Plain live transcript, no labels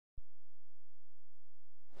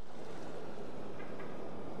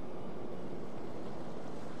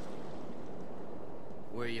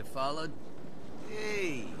Sorry you followed.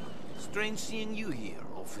 Hey, strange seeing you here,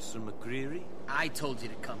 Officer McCreary. I told you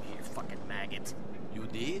to come here, fucking maggot. You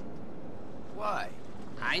did? Why?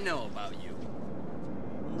 I know about you.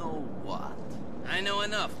 Know what? I know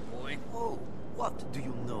enough, boy. Oh, what do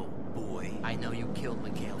you know, boy? I know you killed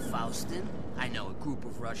Mikhail Faustin. I know a group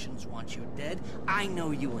of Russians want you dead. I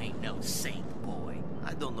know you ain't no saint, boy.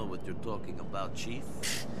 I don't know what you're talking about, Chief.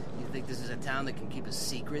 You think this is a town that can keep a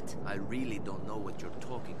secret? I really don't know what you're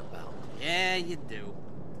talking about. Yeah, you do.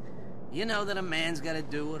 You know that a man's gotta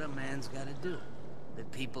do what a man's gotta do.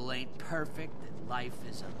 That people ain't perfect, that life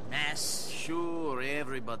is a mess. Sure,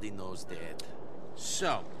 everybody knows that.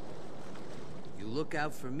 So, you look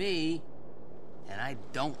out for me, and I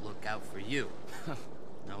don't look out for you.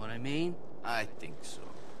 Know what I mean? I think so.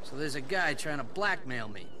 So there's a guy trying to blackmail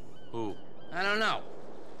me. Who? I don't know.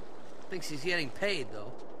 Thinks he's getting paid,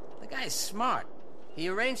 though. The guy's smart. He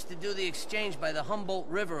arranged to do the exchange by the Humboldt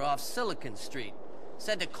River off Silicon Street.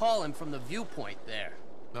 Said to call him from the viewpoint there.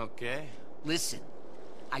 Okay. Listen,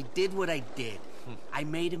 I did what I did. I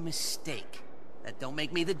made a mistake. That don't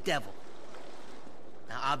make me the devil.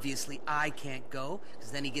 Now, obviously, I can't go,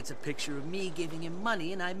 because then he gets a picture of me giving him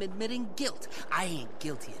money and I'm admitting guilt. I ain't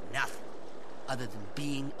guilty of nothing, other than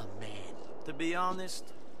being a man. To be honest,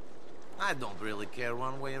 I don't really care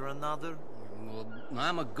one way or another. Well,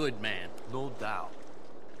 I'm a good man. No doubt.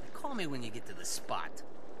 Call me when you get to the spot.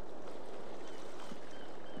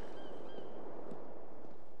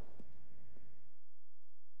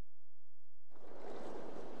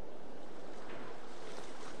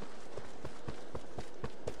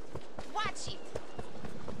 Watch it!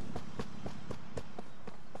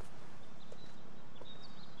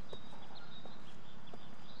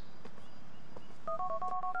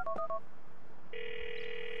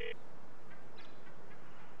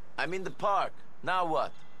 I'm in the park. Now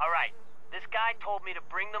what? All right. This guy told me to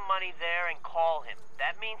bring the money there and call him.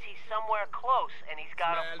 That means he's somewhere close and he's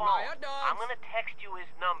got a phone. I'm gonna text you his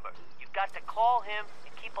number. You've got to call him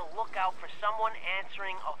and keep a lookout for someone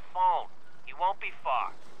answering a phone. He won't be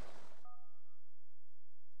far.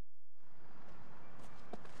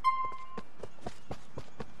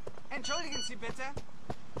 Entschuldigen Sie bitte.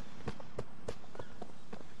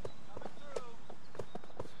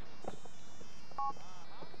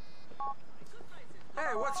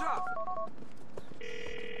 Hey, what's up?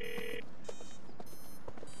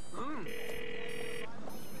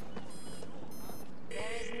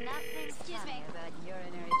 There is nothing funny about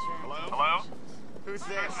urinary tract. Hello? Who's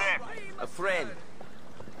this? A friend.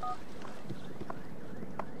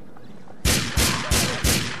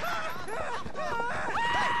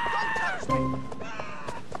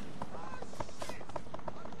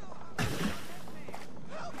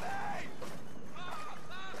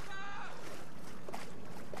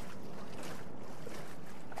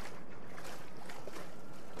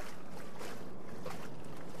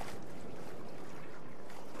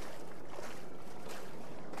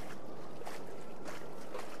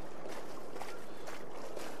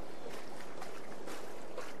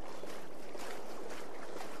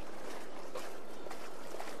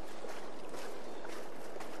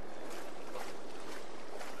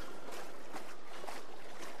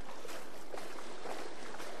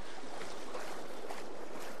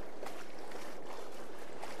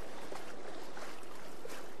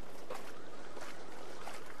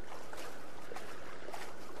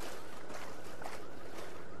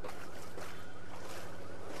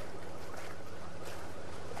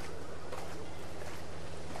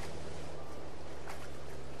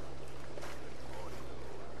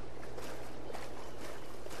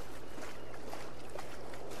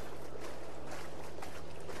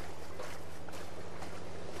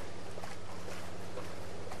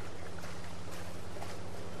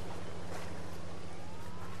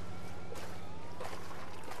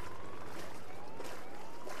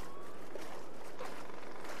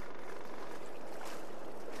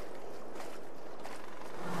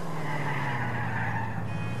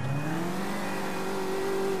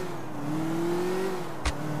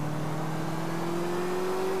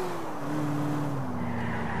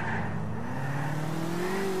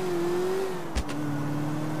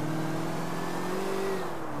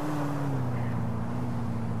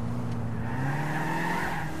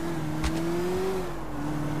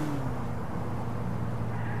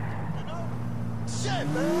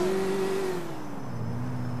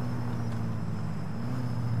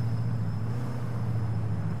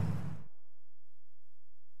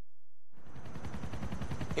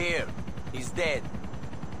 Here, he's dead.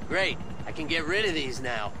 Great. I can get rid of these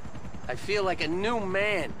now. I feel like a new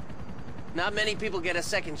man. Not many people get a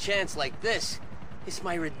second chance like this. It's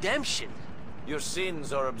my redemption. Your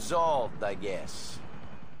sins are absolved, I guess.